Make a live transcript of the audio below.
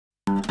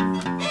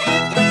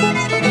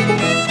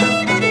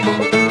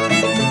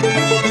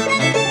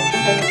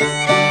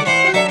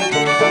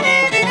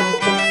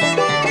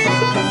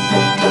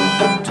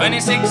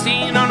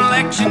2016 on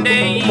election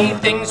day,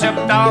 things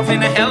jumped off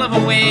in a hell of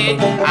a way.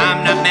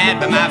 I'm not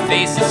mad, but my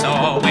face is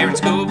sore, wearing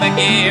scuba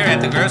gear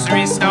at the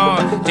grocery store.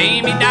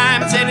 Jamie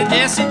Dimon said to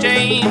Jesse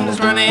James,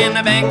 running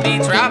a bank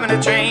beats robbing a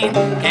train.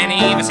 Can't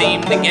even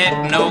seem to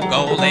get no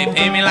gold. They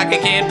pay me like a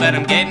kid, but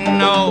I'm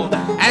getting old.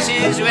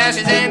 Ashes to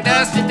ashes and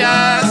dust to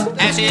dust.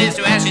 Ashes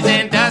to ashes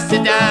and dust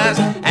to dust.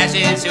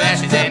 Ashes to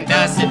ashes and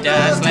dust to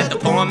dust. Let the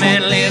poor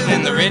man live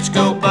and the rich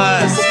go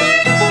bust.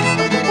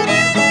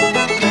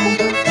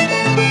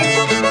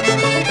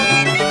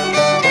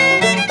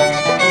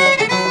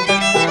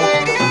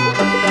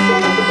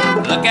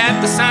 Look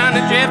at the sun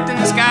adrift in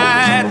the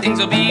sky, things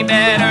will be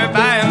better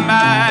by and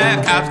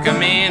by. Cops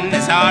come in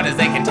as hard as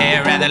they can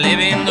tear, rather live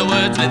in the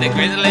woods with a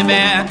grizzly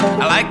bear.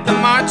 I like the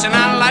march and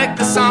I like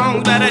the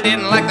songs, but I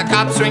didn't like the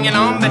cops swinging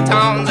on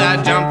batons. I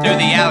jumped through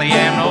the alley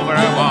and over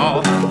a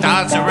wall,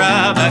 dodged a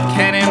rubber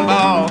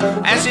cannonball.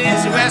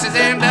 Ashes to ashes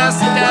and dust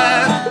to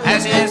dust.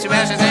 Ashes to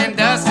ashes and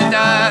dust to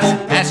dust.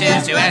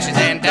 Ashes to ashes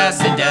and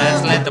dust to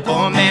dust. Let the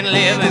poor man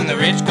live and the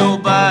rich go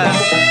bust.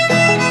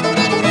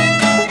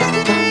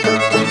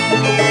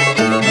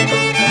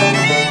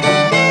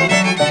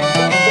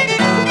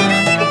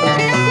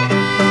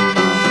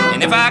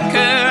 If I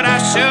could, I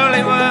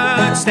surely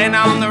would stand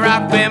on the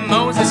rock where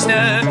Moses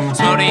stood,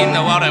 smoting the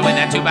water with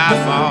that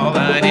 2x4,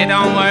 but it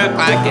don't work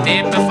like it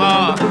did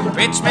before.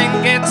 Rich man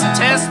gets a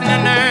test and a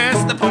nurse,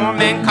 the poor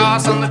man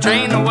coughs on the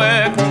train to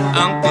work.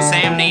 Uncle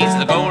Sam needs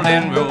the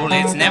golden rule,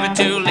 it's never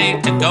too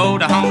late to go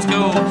to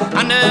homeschool.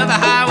 Under the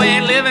highway,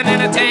 living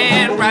in a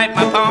tent, write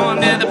my poem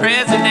to the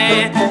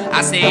president.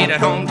 I stayed at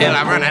home till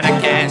I run out of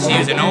cash,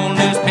 using old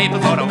newspaper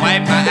for to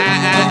wipe my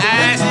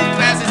eyes.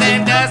 Ashes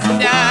and dust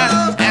and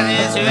dust.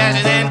 Ashes to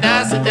ashes and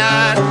dust to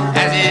dust.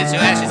 Ashes to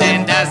ashes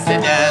and dust to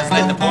dust.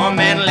 Let the poor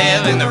man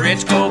live and the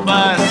rich go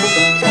bust.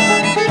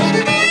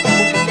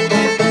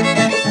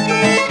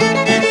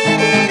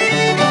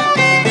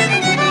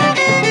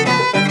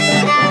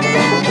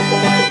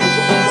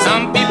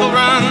 Some people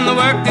run the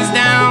workers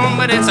down,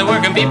 but it's the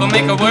working people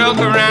make a world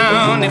go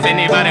round. If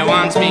anybody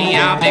wants me,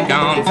 I'll be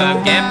gone.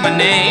 Forget my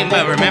name,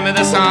 but remember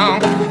the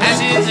song.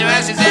 Ashes to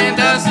ashes and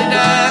dust to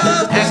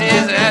dust.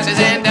 Ashes to ashes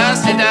and